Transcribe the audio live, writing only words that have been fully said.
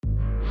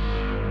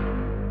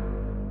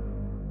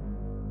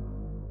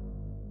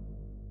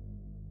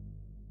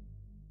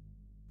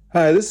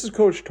Hi, this is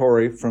Coach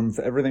Tory from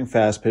Everything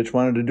Fast Pitch.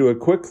 Wanted to do a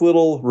quick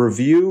little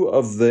review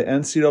of the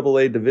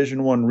NCAA Division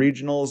I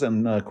regionals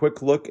and a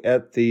quick look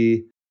at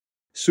the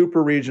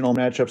super regional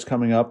matchups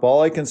coming up.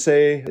 All I can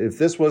say, if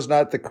this was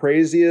not the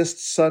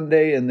craziest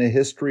Sunday in the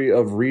history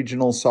of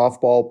regional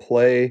softball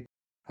play,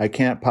 I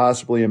can't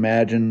possibly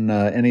imagine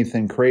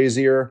anything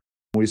crazier.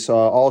 We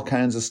saw all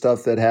kinds of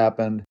stuff that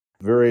happened,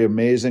 very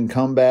amazing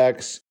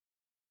comebacks,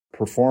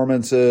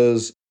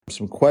 performances,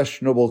 some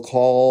questionable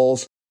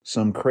calls,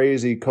 some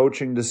crazy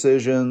coaching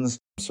decisions,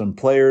 some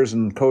players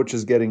and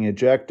coaches getting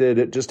ejected.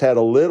 It just had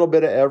a little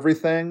bit of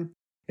everything,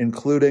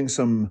 including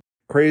some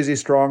crazy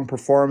strong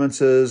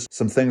performances,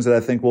 some things that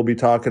I think we'll be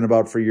talking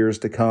about for years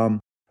to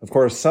come. Of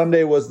course,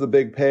 Sunday was the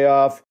big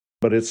payoff,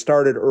 but it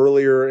started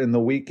earlier in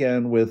the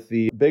weekend with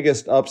the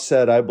biggest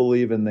upset, I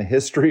believe, in the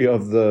history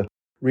of the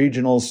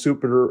regional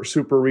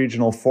super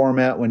regional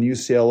format when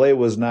UCLA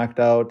was knocked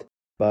out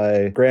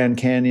by Grand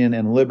Canyon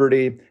and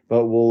Liberty,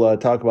 but we'll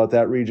talk about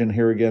that region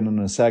here again in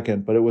a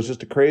second. But it was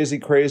just a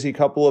crazy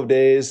couple of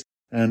days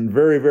and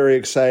very, very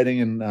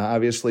exciting, and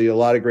obviously a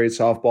lot of great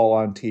softball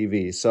on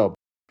TV. So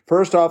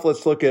first off,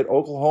 let's look at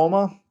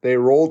Oklahoma. They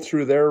rolled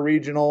through their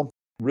regional.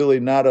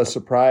 Really not a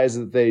surprise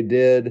that they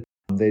did.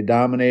 They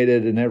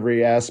dominated in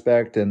every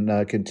aspect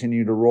and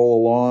continue to roll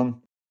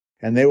along.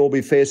 And they will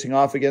be facing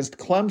off against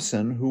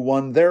Clemson, who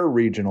won their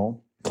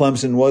regional.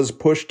 Clemson was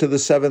pushed to the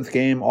seventh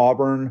game.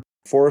 Auburn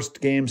forced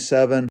Game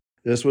 7.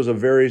 This was a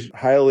very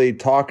highly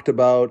talked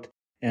about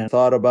and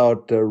thought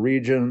about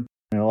region.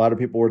 And a lot of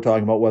people were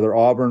talking about whether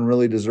Auburn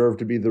really deserved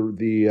to be the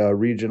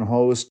region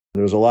host.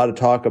 There was a lot of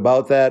talk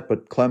about that,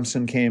 but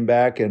Clemson came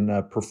back and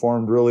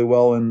performed really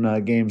well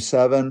in Game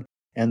 7.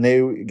 And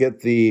they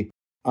get the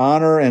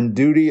honor and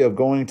duty of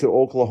going to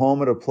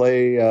Oklahoma to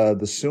play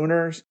the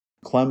Sooners.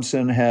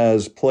 Clemson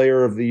has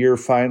Player of the Year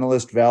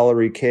finalist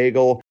Valerie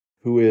Cagle,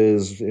 who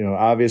is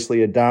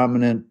obviously a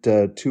dominant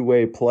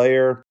two-way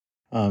player.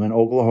 And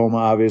Oklahoma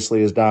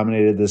obviously has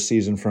dominated this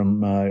season from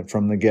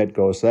the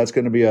get-go. So that's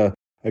going to be a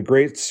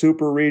great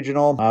super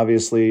regional.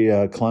 Obviously,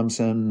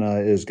 Clemson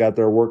has got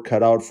their work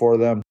cut out for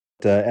them.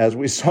 As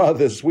we saw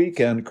this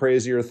weekend,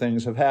 crazier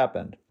things have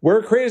happened.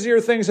 Where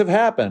crazier things have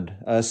happened,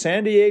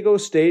 San Diego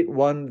State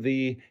won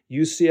the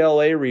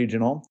UCLA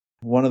regional.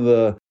 One of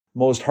the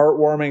most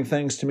heartwarming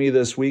things to me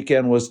this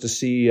weekend was to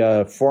see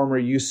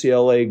former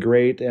UCLA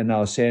great and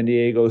now San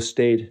Diego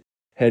State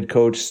head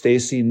coach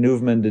Stacy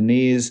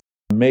Nuveman-Denise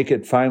make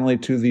it finally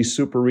to the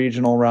super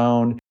regional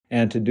round,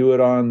 and to do it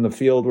on the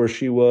field where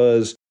she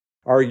was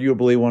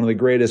arguably one of the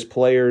greatest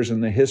players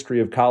in the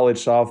history of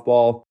college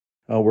softball,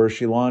 where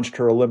she launched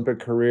her Olympic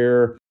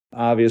career,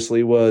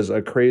 obviously was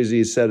a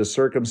crazy set of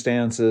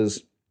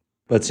circumstances.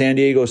 But San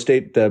Diego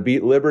State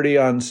beat Liberty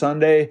on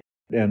Sunday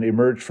and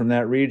emerged from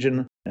that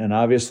region. And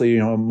obviously,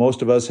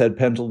 most of us had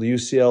penciled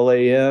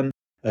UCLA in.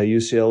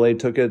 UCLA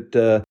took it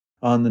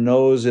on the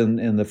nose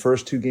in the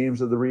first two games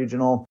of the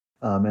regional.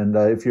 And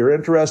if you're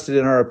interested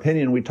in our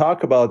opinion, we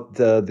talk about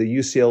the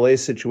UCLA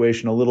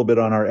situation a little bit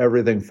on our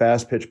Everything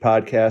Fast Pitch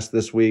podcast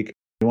this week. If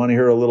you want to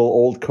hear a little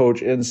old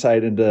coach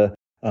insight into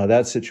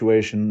that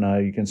situation,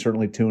 you can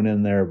certainly tune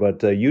in there.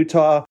 But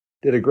Utah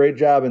did a great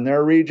job in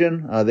their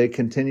region. They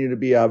continue to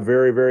be a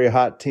very, very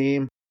hot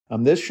team.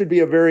 This should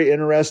be a very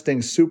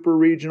interesting super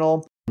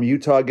regional.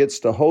 Utah gets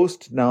to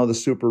host now the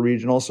super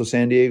regional, so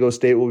San Diego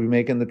State will be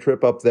making the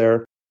trip up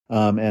there.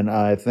 And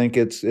I think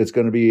it's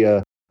going to be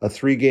a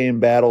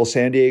three-game battle.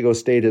 San Diego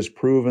State has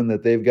proven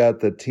that they've got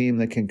the team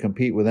that can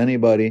compete with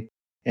anybody.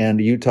 And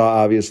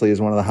Utah, obviously,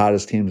 is one of the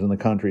hottest teams in the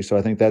country. So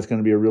I think that's going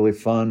to be a really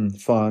fun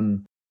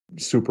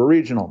super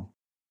regional.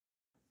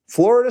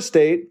 Florida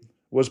State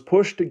was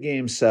pushed to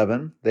Game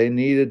 7. They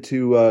needed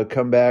to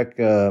come back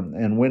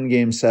and win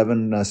Game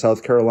 7.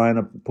 South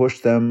Carolina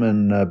pushed them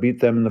and beat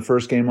them in the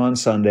first game on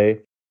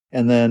Sunday.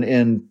 And then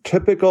in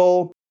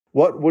typical,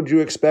 what would you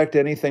expect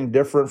anything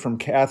different from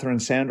Catherine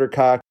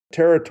Sandercock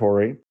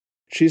territory,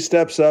 she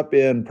steps up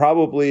in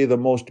probably the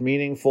most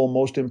meaningful,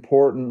 most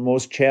important,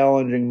 most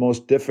challenging,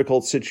 most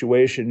difficult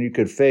situation you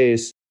could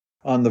face,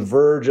 on the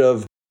verge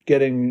of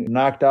getting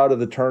knocked out of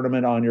the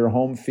tournament on your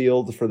home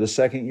field for the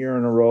second year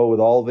in a row, with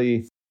all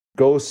the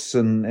ghosts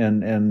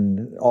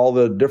and all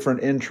the different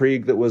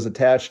intrigue that was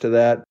attached to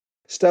that,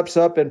 steps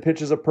up and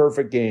pitches a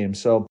perfect game.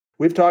 So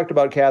we've talked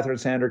about Catherine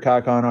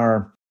Sandercock on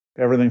our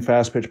Everything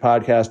Fast Pitch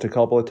podcast a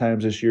couple of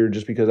times this year,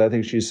 just because I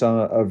think she's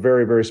a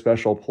very, very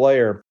special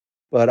player.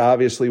 But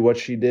obviously what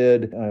she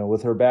did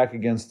with her back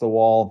against the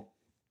wall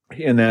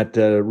in that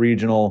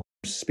regional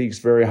speaks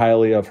very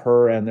highly of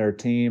her and their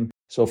team.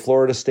 So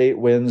Florida State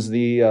wins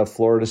the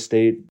Florida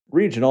State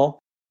regional,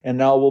 and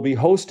now we'll be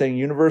hosting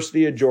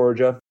University of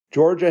Georgia.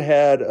 Georgia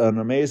had an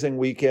amazing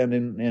weekend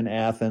in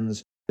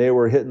Athens. They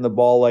were hitting the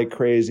ball like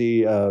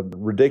crazy, a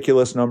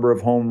ridiculous number of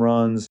home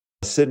runs.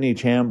 Sydney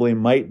Chamblee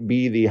might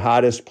be the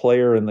hottest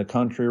player in the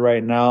country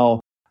right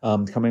now,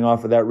 coming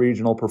off of that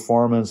regional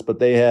performance, but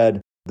they had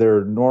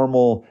their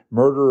normal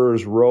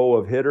murderer's row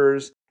of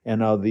hitters. And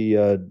now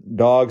the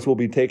Dogs will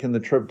be taking the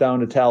trip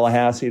down to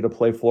Tallahassee to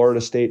play Florida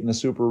State in the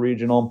Super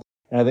Regional.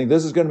 And I think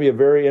this is going to be a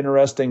very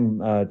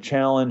interesting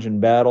challenge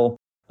and battle.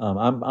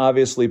 I'm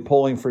obviously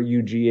pulling for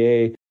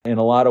UGA in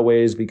a lot of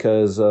ways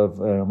because of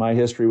my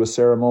history with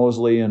Sarah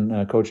Mosley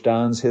and Coach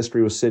Don's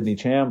history with Sidney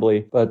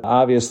Chambly. But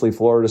obviously,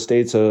 Florida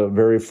State's a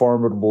very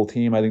formidable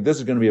team. I think this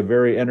is going to be a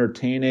very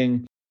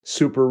entertaining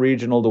super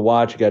regional to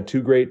watch. You got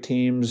two great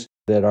teams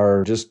that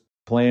are just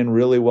playing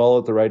really well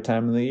at the right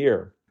time of the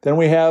year. Then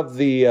we have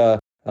the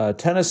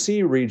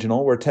Tennessee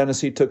regional, where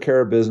Tennessee took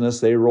care of business.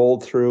 They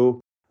rolled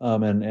through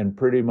and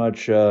pretty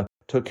much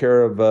took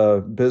care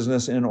of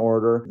business in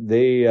order.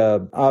 They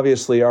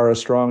obviously are a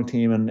strong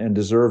team and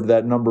deserve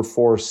that number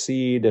 4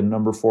 seed and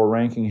number 4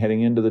 ranking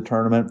heading into the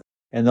tournament.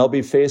 And they'll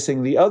be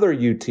facing the other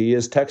UT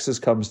as Texas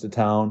comes to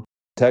town.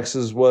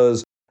 Texas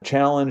was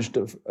challenged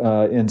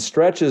in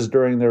stretches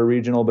during their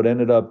regional, but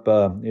ended up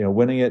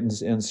winning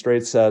it in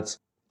straight sets.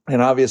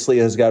 And obviously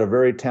has got a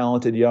very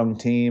talented young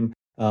team.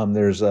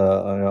 There's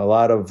a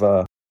lot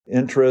of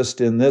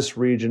interest in this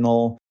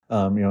regional,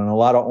 and a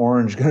lot of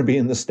orange going to be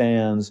in the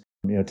stands.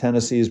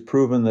 Tennessee's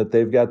proven that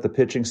they've got the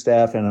pitching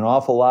staff and an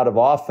awful lot of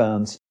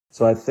offense.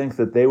 So I think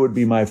that they would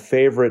be my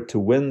favorite to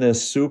win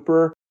this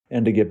super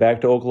and to get back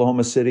to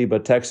Oklahoma City.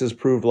 But Texas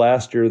proved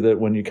last year that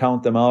when you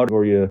count them out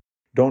or you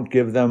don't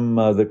give them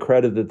the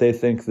credit that they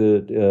think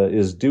that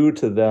is due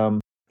to them,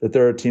 that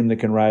they're a team that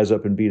can rise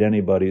up and beat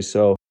anybody.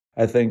 So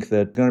I think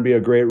that it's going to be a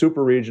great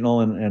super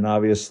regional and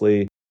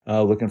obviously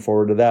looking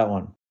forward to that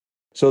one.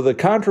 So the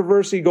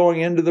controversy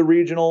going into the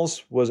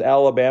regionals was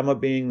Alabama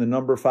being the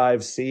number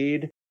 5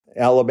 seed.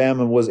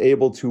 Alabama was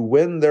able to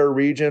win their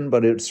region,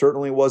 but it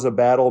certainly was a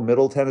battle.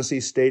 Middle Tennessee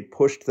State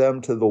pushed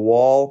them to the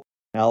wall.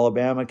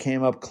 Alabama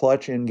came up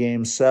clutch in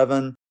Game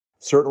 7,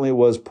 certainly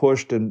was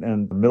pushed,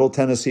 and Middle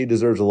Tennessee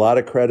deserves a lot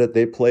of credit.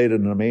 They played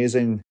an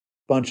amazing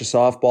bunch of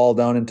softball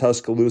down in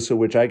Tuscaloosa,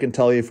 which I can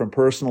tell you from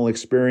personal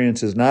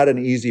experience is not an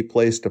easy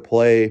place to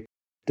play.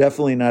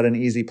 Definitely not an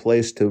easy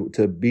place to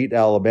beat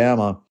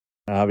Alabama.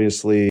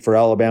 Obviously, for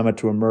Alabama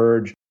to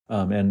emerge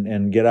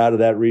and get out of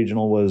that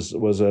regional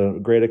was a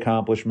great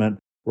accomplishment.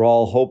 We're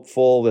all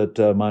hopeful that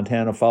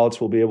Montana Fouts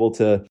will be able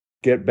to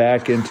get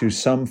back into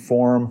some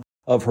form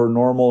of her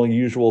normal,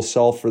 usual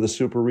self for the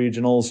super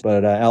regionals.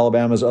 But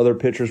Alabama's other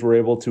pitchers were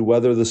able to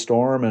weather the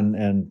storm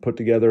and put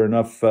together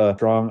enough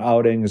strong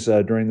outings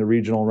during the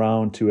regional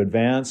round to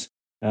advance,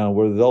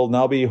 where they'll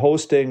now be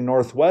hosting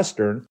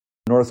Northwestern.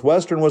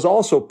 Northwestern was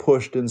also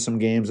pushed in some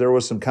games. There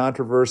was some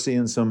controversy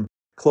and some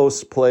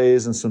close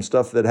plays and some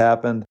stuff that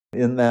happened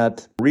in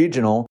that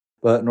regional,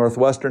 but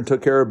Northwestern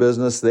took care of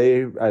business.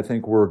 They, I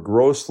think, were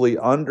grossly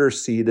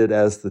underseeded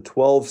as the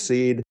 12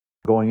 seed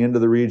going into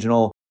the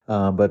regional,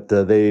 but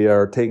they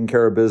are taking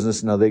care of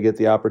business. Now they get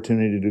the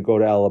opportunity to go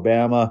to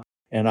Alabama,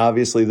 and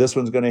obviously this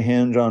one's going to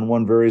hinge on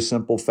one very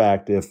simple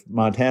fact. If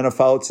Montana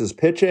Fouts is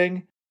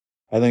pitching,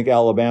 I think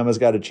Alabama's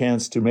got a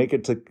chance to make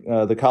it to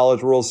the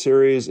College World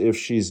Series. If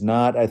she's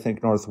not, I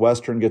think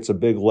Northwestern gets a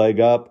big leg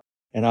up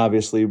and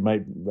obviously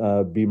might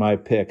be my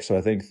pick. So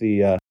I think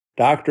the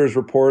doctor's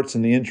reports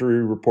and the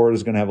injury report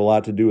is going to have a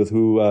lot to do with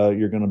who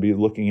you're going to be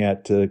looking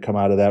at to come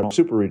out of that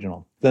super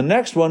regional. The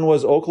next one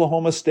was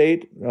Oklahoma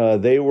State.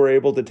 They were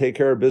able to take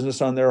care of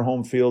business on their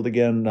home field.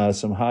 Again,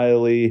 some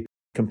highly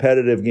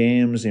competitive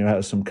games,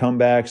 some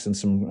comebacks and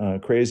some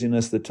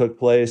craziness that took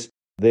place.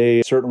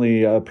 They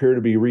certainly appear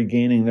to be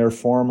regaining their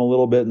form a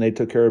little bit, and they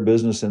took care of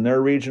business in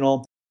their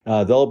regional.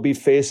 They'll be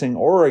facing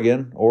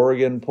Oregon.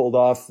 Oregon pulled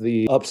off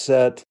the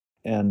upset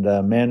and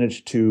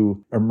managed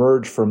to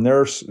emerge from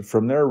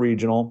their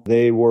regional.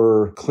 They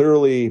were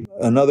clearly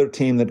another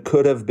team that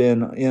could have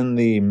been in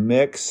the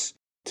mix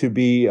to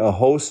be a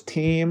host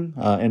team.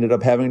 Ended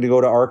up having to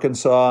go to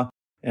Arkansas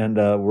and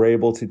were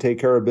able to take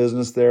care of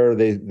business there.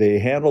 They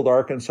handled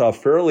Arkansas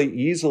fairly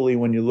easily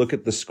when you look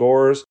at the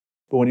scores.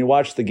 But when you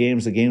watch the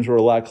games were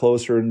a lot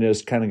closer and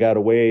just kind of got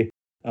away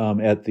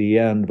at the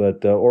end.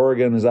 But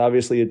Oregon is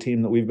obviously a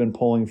team that we've been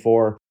pulling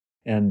for,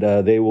 and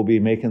they will be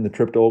making the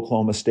trip to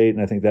Oklahoma State,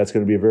 and I think that's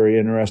going to be a very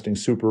interesting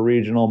super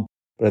regional.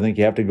 But I think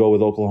you have to go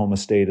with Oklahoma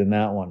State in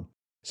that one.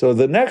 So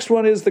the next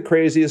one is the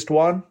craziest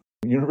one.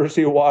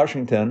 University of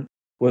Washington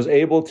was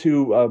able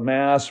to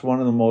amass one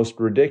of the most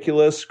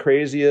ridiculous,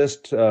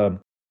 craziest,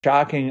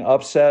 shocking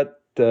upset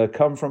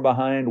come from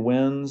behind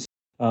wins.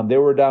 They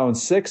were down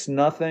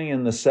 6-0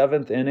 in the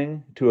 7th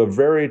inning to a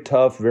very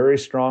tough, very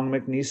strong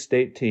McNeese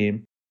State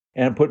team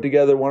and put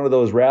together one of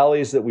those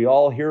rallies that we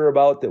all hear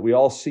about, that we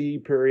all see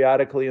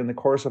periodically in the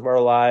course of our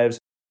lives,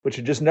 but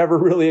you just never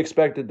really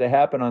expected to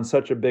happen on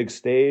such a big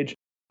stage.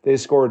 They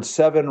scored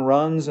 7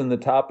 runs in the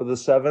top of the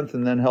 7th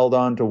and then held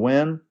on to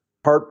win.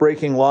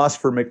 Heartbreaking loss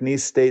for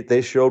McNeese State.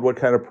 They showed what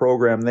kind of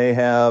program they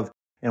have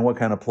and what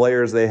kind of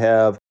players they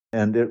have,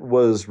 and it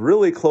was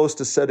really close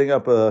to setting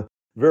up a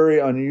very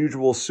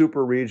unusual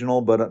super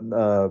regional, but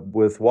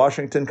with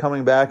Washington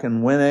coming back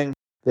and winning,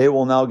 they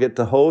will now get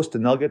to host,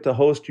 and they'll get to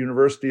host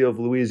University of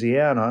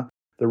Louisiana.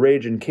 The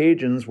Ragin'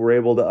 Cajuns were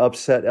able to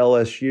upset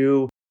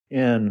LSU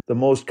in the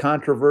most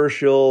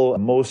controversial,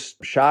 most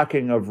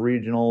shocking of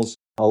regionals.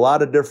 A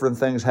lot of different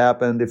things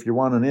happened. If you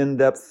want an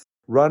in-depth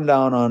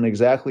rundown on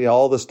exactly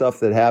all the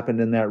stuff that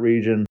happened in that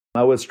region,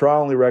 I would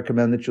strongly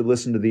recommend that you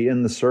listen to the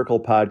In the Circle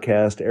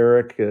podcast.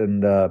 Eric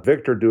and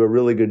Victor do a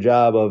really good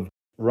job of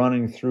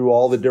running through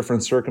all the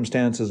different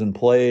circumstances and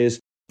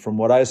plays. From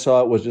what I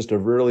saw, it was just a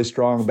really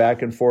strong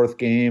back and forth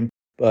game,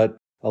 but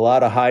a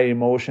lot of high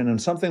emotion and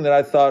something that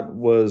I thought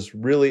was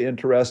really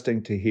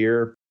interesting to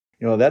hear.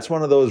 That's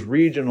one of those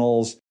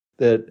regionals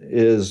that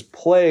is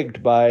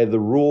plagued by the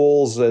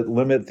rules that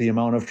limit the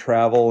amount of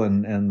travel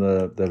and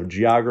the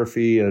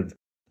geography of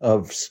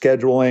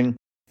scheduling,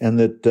 and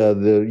that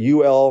the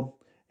UL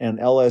and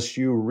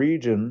LSU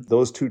region,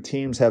 those two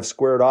teams have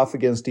squared off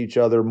against each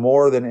other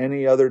more than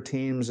any other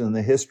teams in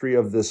the history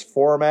of this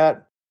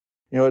format.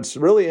 It's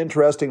really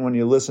interesting when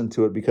you listen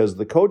to it because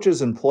the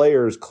coaches and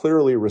players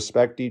clearly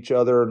respect each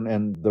other,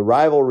 and the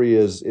rivalry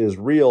is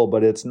real,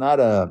 but it's not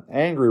an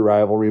angry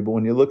rivalry. But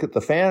when you look at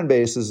the fan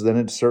bases, then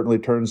it certainly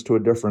turns to a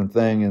different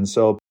thing. And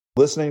so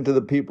listening to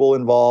the people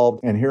involved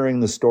and hearing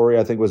the story,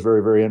 I think, was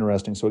very, very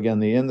interesting. So again,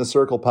 the In the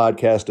Circle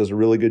podcast does a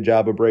really good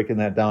job of breaking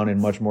that down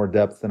in much more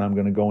depth than I'm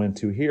going to go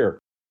into here.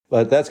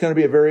 But that's going to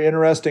be a very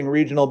interesting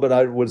regional, but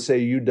I would say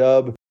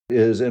UW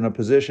is in a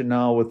position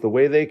now with the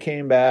way they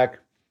came back,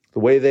 the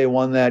way they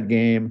won that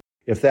game.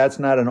 If that's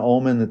not an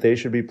omen that they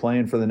should be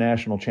playing for the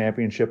national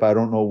championship, I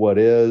don't know what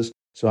is.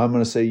 So I'm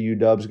going to say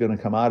UW's going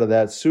to come out of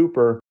that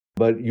super,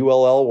 but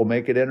ULL will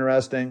make it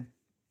interesting.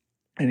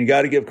 And you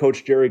got to give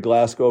Coach Jerry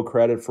Glasgow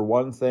credit for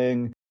one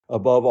thing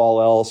above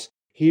all else.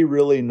 He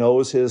really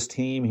knows his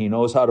team. He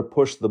knows how to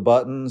push the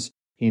buttons.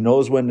 He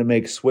knows when to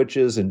make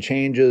switches and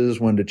changes,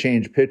 when to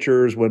change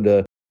pitchers, when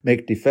to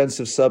make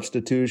defensive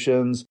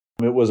substitutions.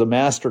 It was a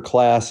master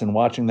class in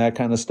watching that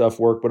kind of stuff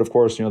work. But of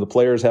course, the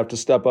players have to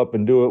step up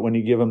and do it when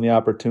you give them the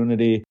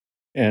opportunity.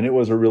 And it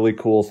was a really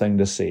cool thing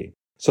to see.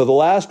 So the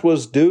last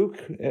was Duke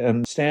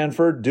and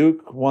Stanford.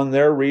 Duke won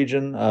their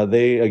region.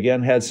 They,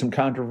 again, had some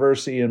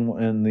controversy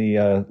in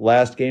the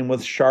last game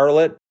with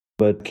Charlotte,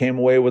 but came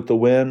away with the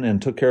win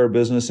and took care of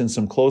business in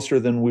some closer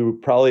than we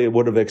probably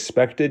would have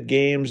expected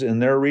games in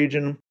their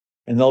region.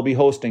 And they'll be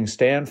hosting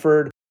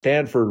Stanford.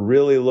 Stanford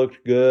really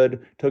looked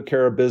good, took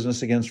care of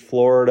business against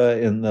Florida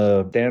in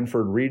the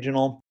Stanford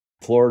Regional.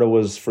 Florida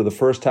was, for the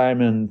first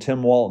time in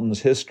Tim Walton's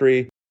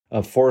history,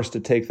 forced to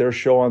take their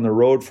show on the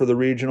road for the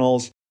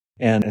regionals.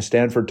 And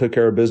Stanford took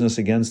care of business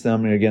against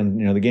them. And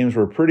again, the games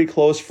were pretty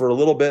close for a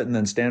little bit, and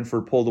then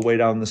Stanford pulled away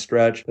down the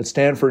stretch. But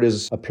Stanford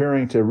is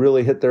appearing to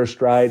really hit their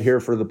stride here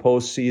for the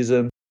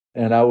postseason.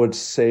 And I would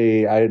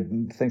say I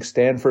think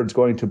Stanford's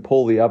going to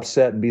pull the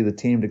upset and be the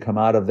team to come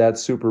out of that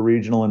super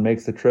regional and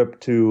make the trip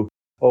to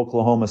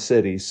Oklahoma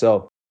City.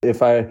 So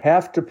if I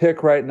have to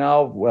pick right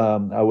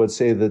now, I would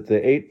say that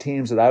the 8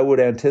 teams that I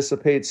would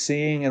anticipate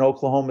seeing in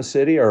Oklahoma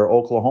City are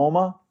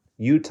Oklahoma,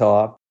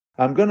 Utah.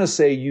 I'm going to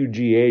say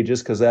UGA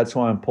just because that's who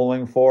I'm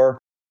pulling for.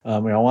 I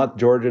want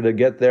Georgia to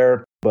get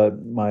there,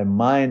 but my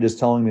mind is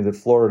telling me that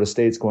Florida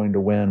State's going to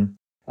win.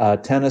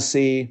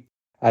 Tennessee,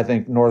 I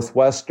think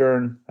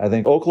Northwestern, I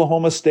think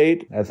Oklahoma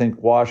State, I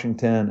think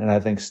Washington, and I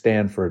think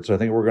Stanford. So I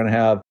think we're going to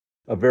have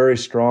a very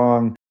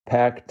strong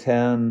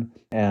Pac-10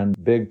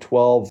 and Big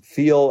 12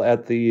 feel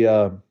at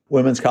the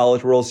Women's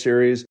College World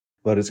Series,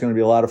 but it's going to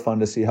be a lot of fun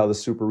to see how the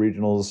Super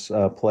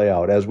Regionals play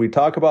out. As we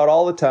talk about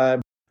all the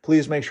time,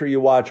 please make sure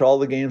you watch all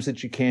the games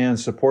that you can,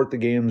 support the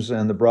games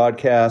and the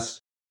broadcasts.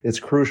 It's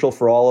crucial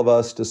for all of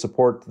us to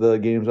support the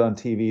games on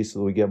TV so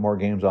that we get more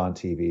games on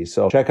TV.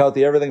 So check out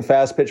the Everything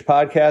Fast Pitch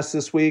podcast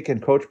this week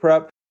and Coach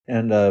Prep.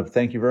 And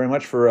thank you very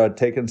much for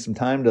taking some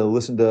time to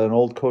listen to an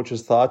old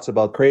coach's thoughts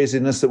about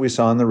craziness that we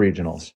saw in the regionals.